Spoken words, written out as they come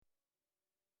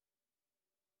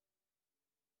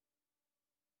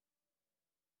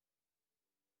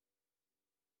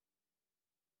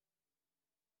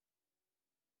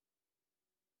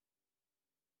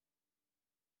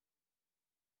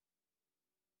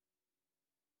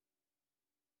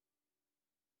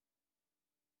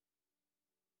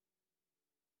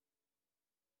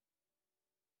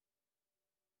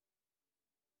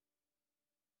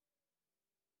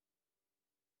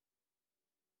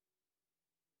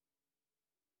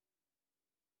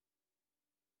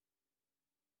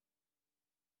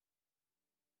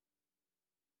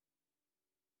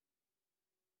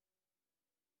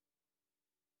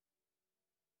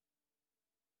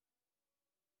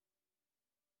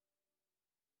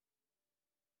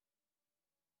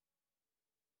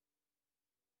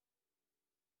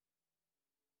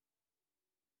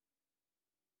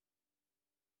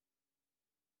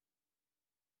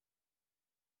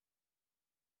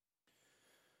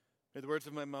May the words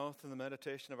of my mouth and the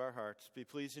meditation of our hearts be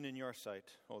pleasing in your sight,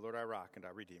 O Lord, our rock and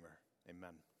our redeemer.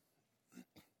 Amen.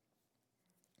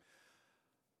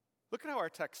 Look at how our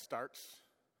text starts.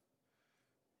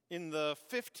 In the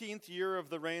 15th year of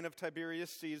the reign of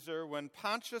Tiberius Caesar, when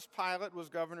Pontius Pilate was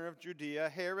governor of Judea,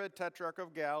 Herod, tetrarch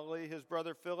of Galilee, his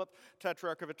brother Philip,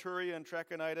 tetrarch of Iturea and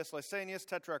Trachonitis, Lysanias,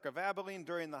 tetrarch of Abilene,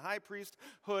 during the high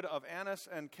priesthood of Annas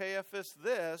and Caiaphas.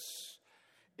 This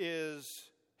is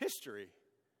history.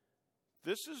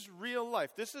 This is real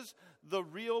life. This is the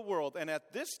real world. And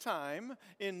at this time,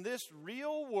 in this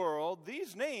real world,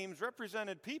 these names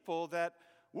represented people that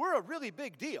were a really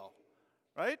big deal,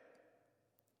 right?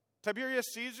 Tiberius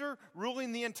Caesar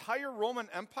ruling the entire Roman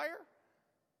Empire.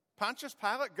 Pontius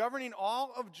Pilate governing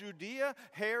all of Judea.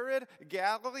 Herod,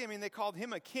 Galilee. I mean, they called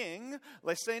him a king.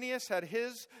 Lysanias had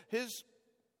his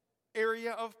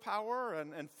area of power,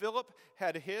 and Philip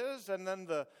had his. And then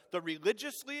the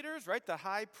religious leaders, right? The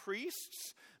high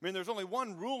priests. I mean, there's only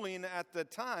one ruling at the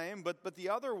time, but the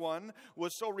other one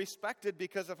was so respected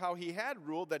because of how he had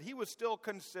ruled that he was still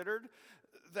considered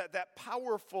that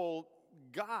powerful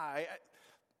guy.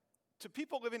 To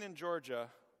people living in Georgia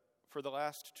for the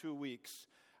last 2 weeks,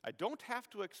 I don't have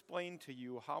to explain to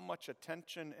you how much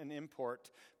attention and import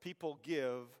people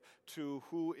give to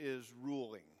who is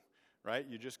ruling, right?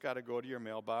 You just got to go to your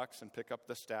mailbox and pick up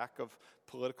the stack of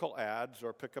political ads,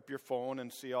 or pick up your phone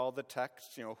and see all the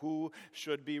texts, who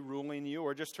should be ruling you,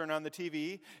 or just turn on the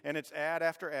TV and it's ad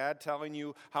after ad telling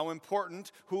you how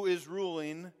important who is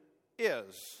ruling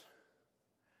is.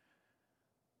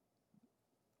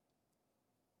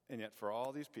 And yet for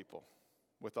all these people,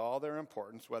 with all their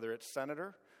importance, whether it's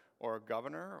senator or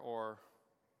governor or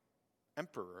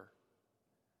emperor,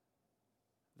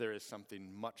 there is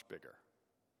something much bigger.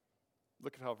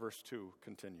 Look at how verse 2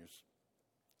 continues.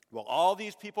 While all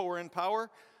these people were in power,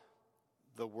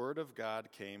 the word of God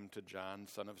came to John,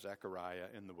 son of Zechariah,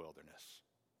 in the wilderness.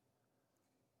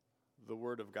 The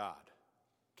word of God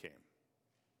came.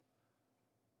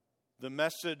 The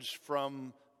message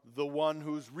from the one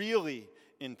who's really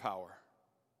in power.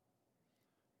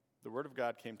 The word of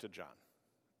God came to John.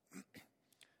 And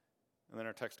then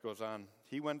our text goes on.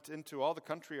 He went into all the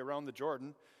country around the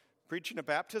Jordan, preaching a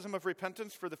baptism of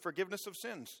repentance for the forgiveness of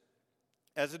sins.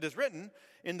 As it is written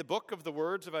in the book of the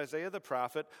words of Isaiah the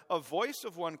prophet, a voice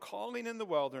of one calling in the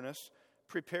wilderness,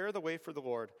 prepare the way for the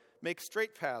Lord, make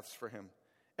straight paths for him.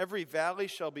 Every valley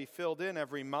shall be filled in,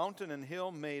 every mountain and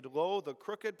hill made low, the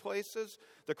crooked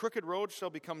roads shall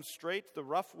become straight, the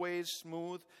rough ways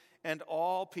smooth, and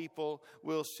all people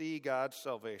will see God's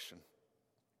salvation.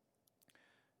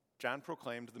 John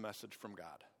proclaimed the message from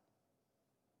God.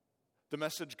 The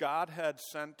message God had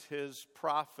sent his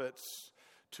prophets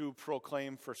to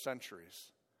proclaim for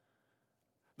centuries.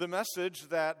 The message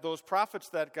that those prophets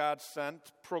that God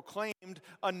sent proclaimed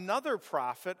another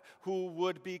prophet who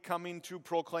would be coming to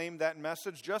proclaim that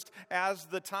message just as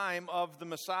the time of the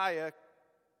Messiah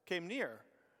came near.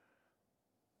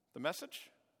 The message?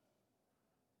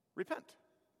 Repent.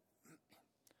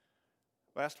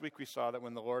 Last week we saw that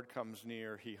when the Lord comes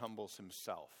near, he humbles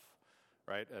himself,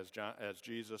 right? As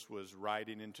Jesus was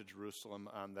riding into Jerusalem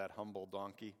on that humble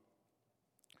donkey,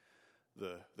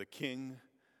 the king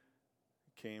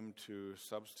came to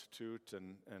substitute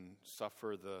and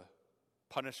suffer the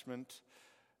punishment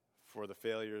for the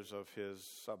failures of his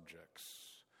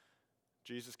subjects.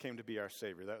 Jesus came to be our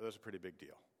Savior. That was a pretty big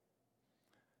deal.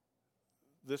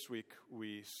 This week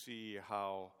we see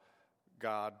how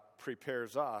God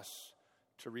prepares us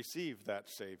to receive that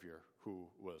Savior who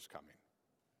was coming.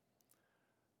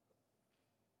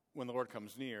 When the Lord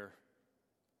comes near,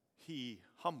 he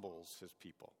humbles his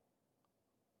people.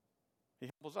 He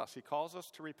humbles us. He calls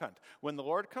us to repent. When the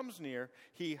Lord comes near,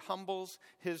 he humbles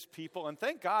his people. And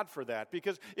thank God for that,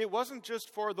 because it wasn't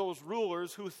just for those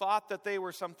rulers who thought that they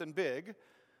were something big,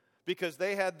 because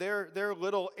they had their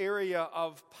little area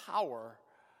of power.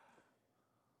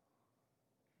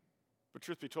 But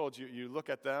truth be told, you look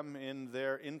at them in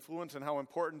their influence and how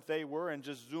important they were, and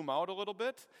just zoom out a little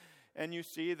bit, and you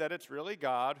see that it's really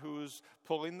God who's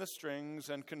pulling the strings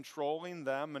and controlling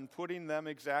them and putting them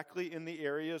exactly in the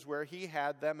areas where he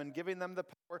had them and giving them the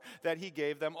power that he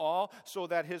gave them, all so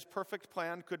that his perfect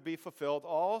plan could be fulfilled,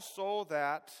 all so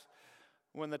that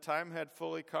when the time had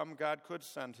fully come, God could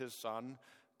send his Son,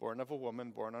 born of a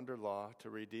woman, born under law, to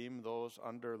redeem those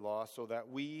under law, so that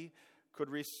we could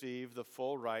receive the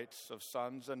full rights of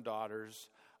sons and daughters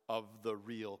of the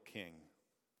real King.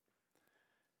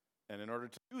 And in order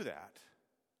to do that,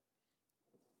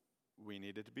 we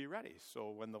needed to be ready. So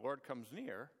when the Lord comes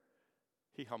near,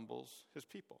 he humbles his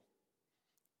people.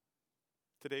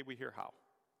 Today we hear how.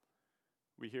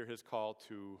 we hear his call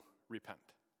to repent.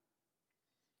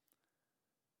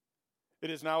 It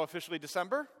is now officially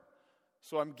December,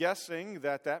 so I'm guessing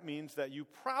that means that you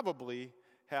probably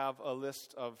have a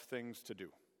list of things to do.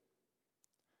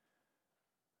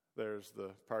 There's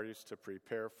the parties to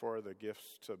prepare for, the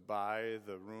gifts to buy,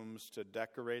 the rooms to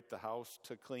decorate, the house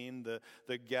to clean,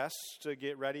 the guests to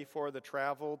get ready for, the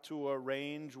travel to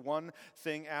arrange, one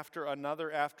thing after another.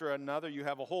 You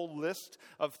have a whole list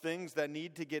of things that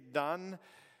need to get done.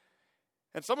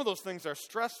 And some of those things are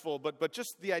stressful, but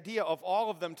just the idea of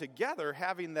all of them together,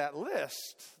 having that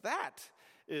list, that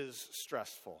is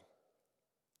stressful.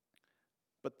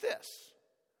 But this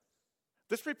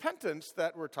repentance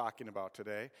that we're talking about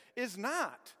today is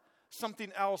not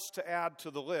something else to add to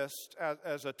the list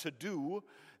as a to-do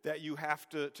that you have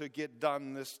to get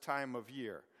done this time of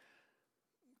year.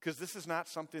 Because this is not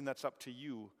something that's up to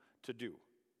you to do.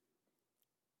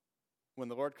 When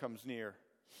the Lord comes near,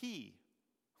 he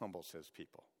humbles his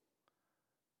people.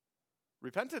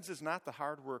 Repentance is not the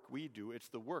hard work we do, it's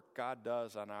the work God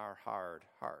does on our hard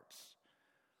hearts.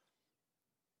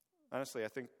 Honestly, I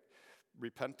think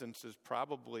repentance is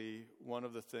probably one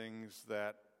of the things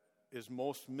that is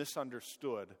most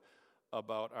misunderstood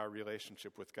about our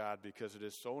relationship with God, because it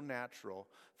is so natural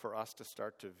for us to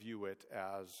start to view it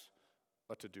as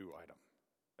a to-do item,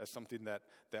 as something that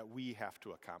we have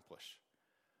to accomplish.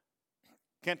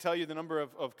 Can't tell you the number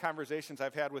of conversations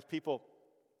I've had with people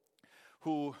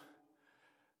who,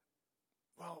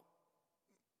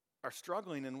 are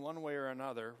struggling in one way or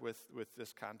another with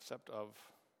this concept of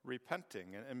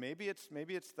repenting. And maybe it's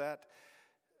that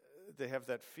they have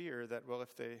that fear that,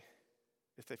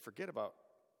 if they forget about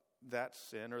that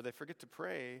sin, or they forget to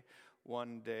pray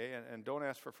one day and don't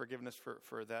ask for forgiveness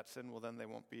for that sin, then they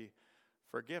won't be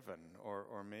forgiven.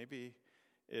 Or maybe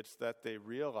it's that they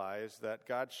realize that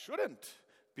God shouldn't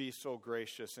be so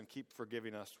gracious and keep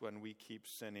forgiving us when we keep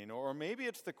sinning. Or maybe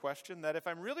it's the question that if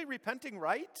I'm really repenting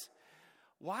right,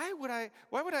 why would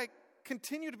I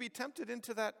continue to be tempted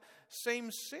into that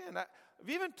same sin? I've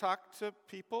even talked to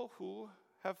people who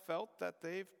have felt that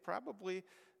they've probably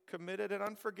committed an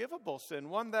unforgivable sin,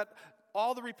 one that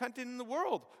all the repenting in the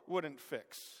world wouldn't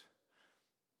fix.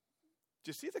 Do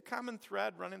you see the common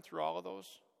thread running through all of those?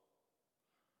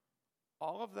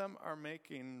 All of them are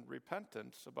making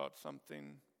repentance about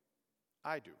something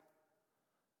I do,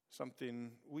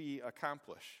 something we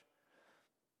accomplish.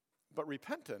 But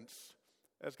repentance,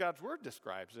 as God's word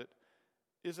describes it,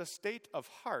 is a state of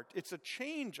heart. It's a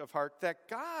change of heart that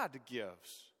God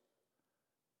gives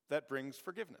that brings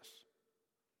forgiveness.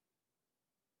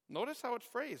 Notice how it's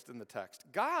phrased in the text.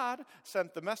 God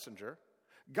sent the messenger.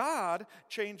 God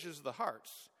changes the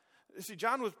hearts. You see,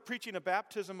 John was preaching a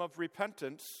baptism of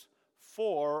repentance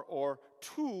for or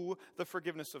to the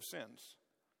forgiveness of sins.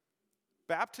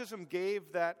 Baptism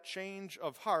gave that change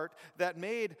of heart that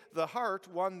made the heart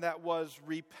one that was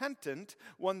repentant,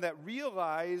 one that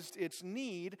realized its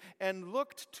need and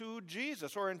looked to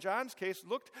Jesus, or in John's case,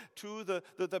 looked to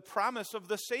the promise of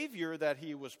the Savior that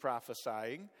he was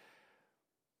prophesying,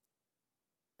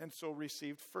 and so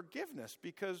received forgiveness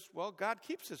because, God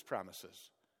keeps his promises.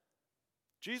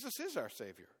 Jesus is our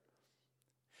Savior.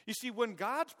 You see, when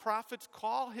God's prophets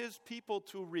call his people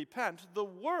to repent, the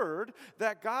word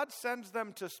that God sends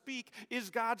them to speak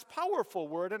is God's powerful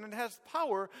word, and it has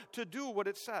power to do what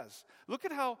it says. Look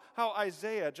at how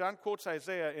Isaiah, John quotes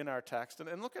Isaiah in our text,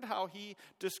 and look at how he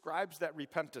describes that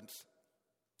repentance.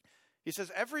 He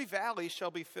says, "Every valley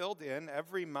shall be filled in,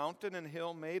 every mountain and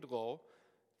hill made low.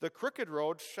 The crooked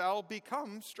road shall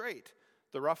become straight,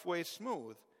 the rough way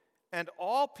smooth, and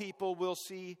all people will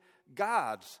see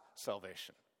God's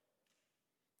salvation."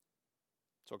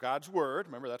 So God's word,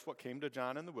 remember that's what came to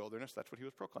John in the wilderness, that's what he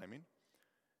was proclaiming.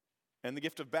 And the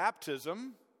gift of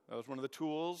baptism, that was one of the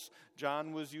tools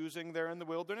John was using there in the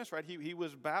wilderness, right? He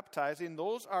was baptizing.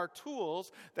 Those are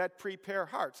tools that prepare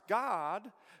hearts. God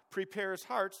prepares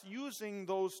hearts using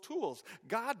those tools.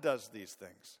 God does these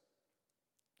things.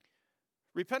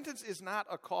 Repentance is not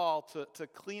a call to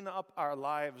clean up our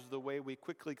lives the way we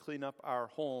quickly clean up our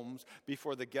homes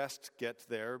before the guests get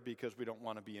there because we don't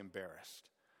want to be embarrassed.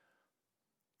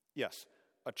 Yes,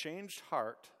 a changed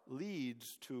heart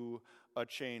leads to a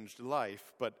changed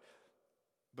life, but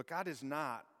God is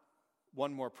not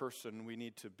one more person we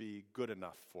need to be good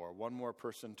enough for, one more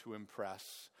person to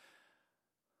impress,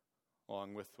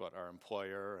 along with our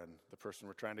employer and the person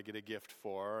we're trying to get a gift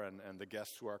for and the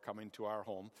guests who are coming to our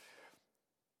home.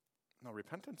 No,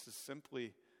 repentance is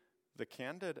simply the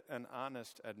candid and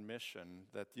honest admission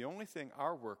that the only thing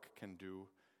our work can do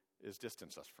is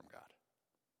distance us from God.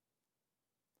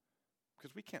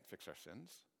 Because we can't fix our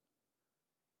sins.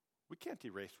 We can't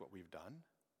erase what we've done.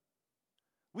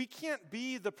 We can't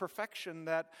be the perfection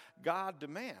that God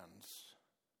demands.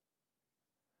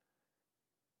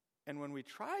 And when we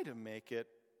try to make it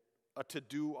a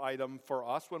to-do item for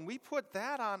us, when we put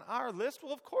that on our list,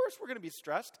 well, of course we're going to be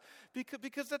stressed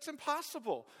because that's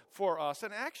impossible for us.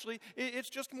 And actually, it's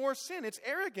just more sin. It's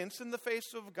arrogance in the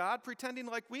face of God, pretending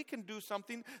like we can do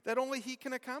something that only He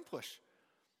can accomplish.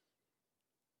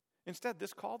 Instead,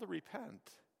 this call to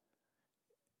repent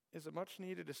is a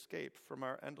much-needed escape from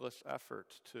our endless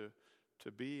effort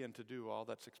to be and to do all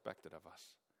that's expected of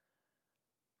us.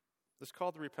 This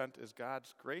call to repent is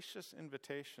God's gracious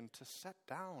invitation to set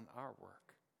down our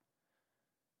work,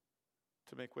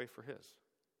 to make way for His.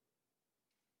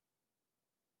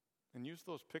 And use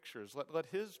those pictures. Let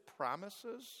His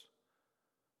promises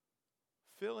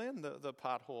fill in the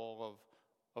pothole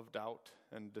of doubt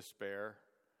and despair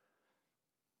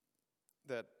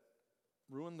that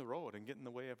ruin the road and get in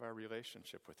the way of our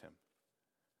relationship with Him.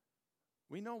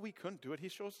 We know we couldn't do it. He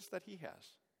shows us that He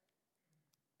has.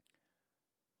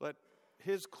 Let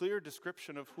His clear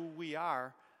description of who we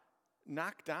are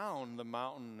knock down the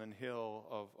mountain and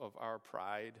hill of our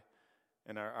pride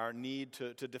and our need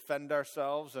to defend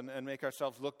ourselves and make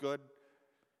ourselves look good,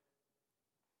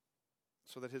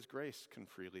 so that His grace can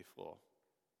freely flow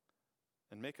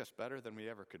and make us better than we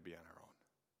ever could be on our own.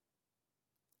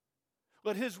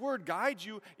 Let His word guide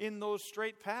you in those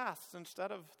straight paths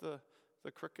instead of the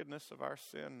crookedness of our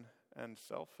sin and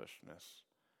selfishness.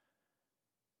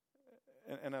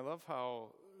 And I love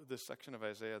how this section of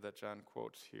Isaiah that John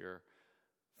quotes here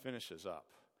finishes up.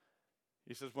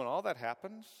 He says, when all that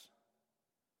happens,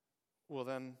 well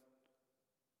then,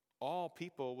 all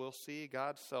people will see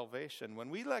God's salvation. When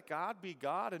we let God be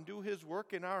God and do His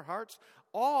work in our hearts,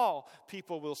 all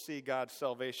people will see God's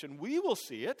salvation. We will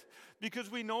see it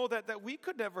because we know that we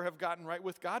could never have gotten right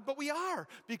with God, but we are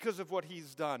because of what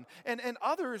He's done. And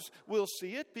others will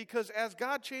see it because as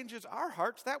God changes our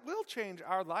hearts, that will change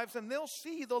our lives, and they'll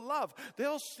see the love.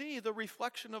 They'll see the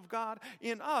reflection of God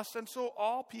in us, and so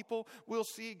all people will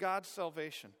see God's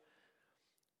salvation.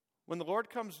 When the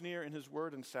Lord comes near in His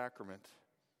word and sacrament,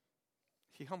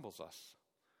 He humbles us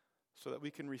so that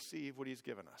we can receive what He's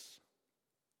given us.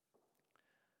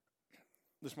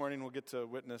 This morning we'll get to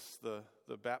witness the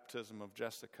baptism of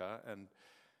Jessica,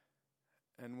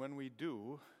 and when we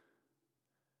do,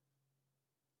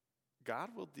 God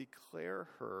will declare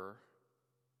her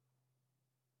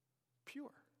pure,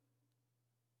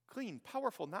 clean,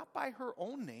 powerful, not by her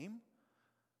own name,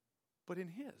 but in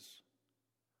His.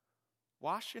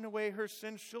 Washing away her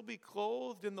sins, she'll be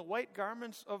clothed in the white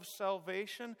garments of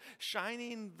salvation,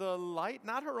 shining the light,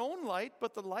 not her own light,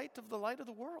 but the light of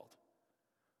the world.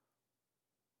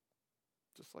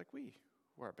 Just like we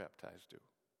who are baptized do.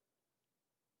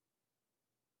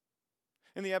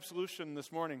 In the absolution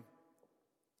this morning,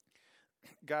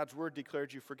 God's word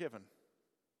declared you forgiven.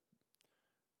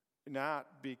 Not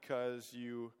because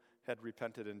you had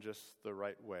repented in just the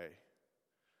right way.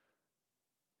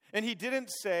 And He didn't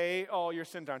say, oh, your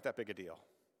sins aren't that big a deal.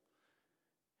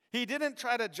 He didn't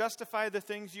try to justify the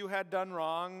things you had done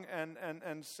wrong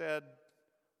and said,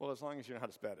 well, as long as you're not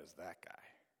as bad as that guy.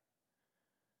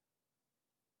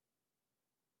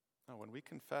 No, when we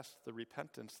confess the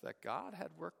repentance that God had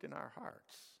worked in our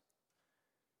hearts,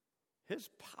 His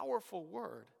powerful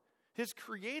word, His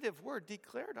creative word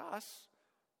declared us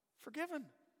forgiven,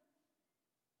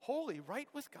 holy, right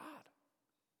with God.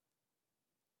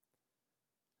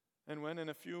 And when in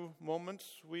a few moments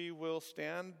we will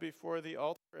stand before the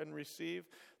altar and receive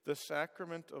the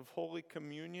sacrament of Holy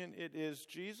Communion, it is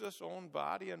Jesus' own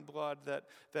body and blood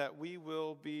that we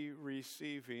will be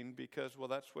receiving because, well,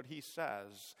 that's what He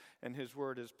says, and His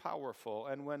word is powerful.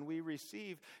 And when we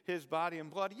receive His body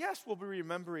and blood, yes, we'll be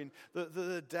remembering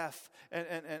the death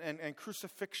and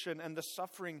crucifixion and the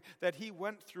suffering that He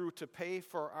went through to pay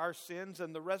for our sins,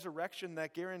 and the resurrection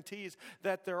that guarantees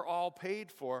that they're all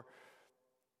paid for.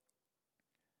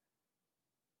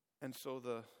 And so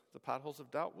the potholes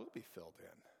of doubt will be filled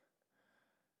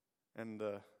in. And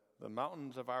the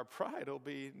mountains of our pride will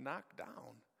be knocked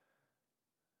down.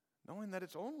 Knowing that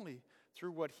it's only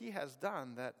through what He has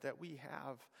done that we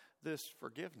have this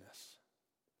forgiveness.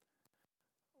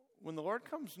 When the Lord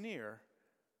comes near,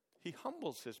 He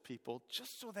humbles His people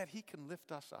just so that He can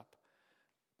lift us up.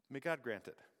 May God grant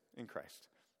it in Christ.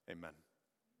 Amen.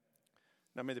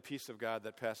 Now may the peace of God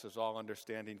that passes all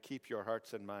understanding keep your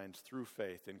hearts and minds through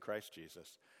faith in Christ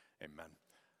Jesus. Amen.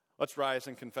 Let's rise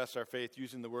and confess our faith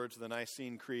using the words of the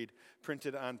Nicene Creed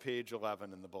printed on page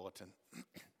 11 in the bulletin.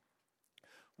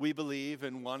 We believe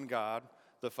in one God,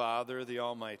 the Father, the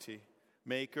Almighty,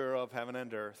 maker of heaven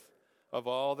and earth, of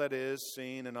all that is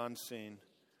seen and unseen.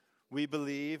 We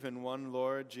believe in one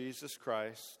Lord Jesus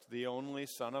Christ, the only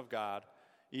Son of God,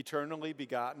 eternally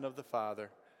begotten of the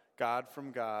Father, God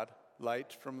from God,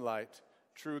 light from light,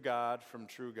 true God from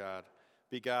true God,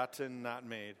 begotten, not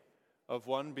made, of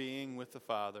one being with the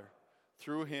Father.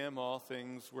 Through him all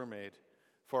things were made.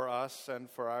 For us and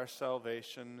for our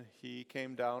salvation he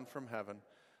came down from heaven,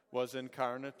 was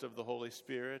incarnate of the Holy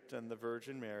Spirit and the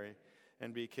Virgin Mary,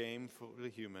 and became fully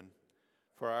human.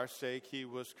 For our sake he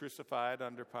was crucified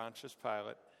under Pontius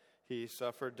Pilate. He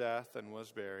suffered death and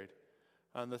was buried.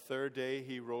 On the third day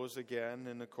he rose again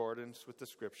in accordance with the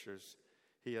Scriptures.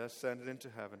 He ascended into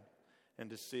heaven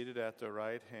and is seated at the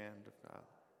right hand of God.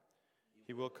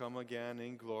 He will come again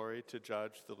in glory to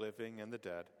judge the living and the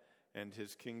dead, and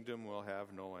his kingdom will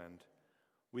have no end.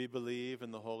 We believe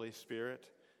in the Holy Spirit,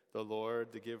 the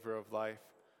Lord, the giver of life,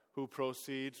 who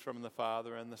proceeds from the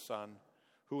Father and the Son,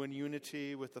 who in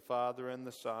unity with the Father and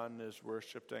the Son is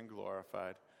worshipped and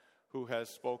glorified, who has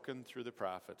spoken through the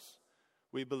prophets.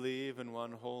 We believe in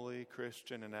one holy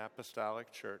Christian and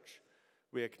apostolic church.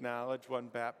 We acknowledge one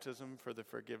baptism for the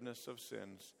forgiveness of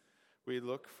sins. We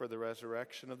look for the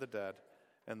resurrection of the dead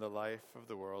and the life of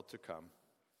the world to come.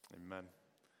 Amen.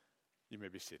 You may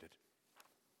be seated.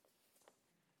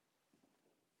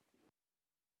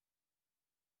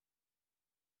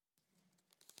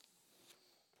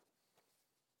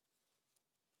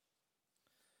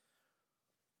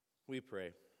 We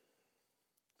pray.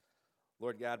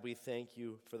 Lord God, we thank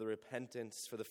you for the repentance, for the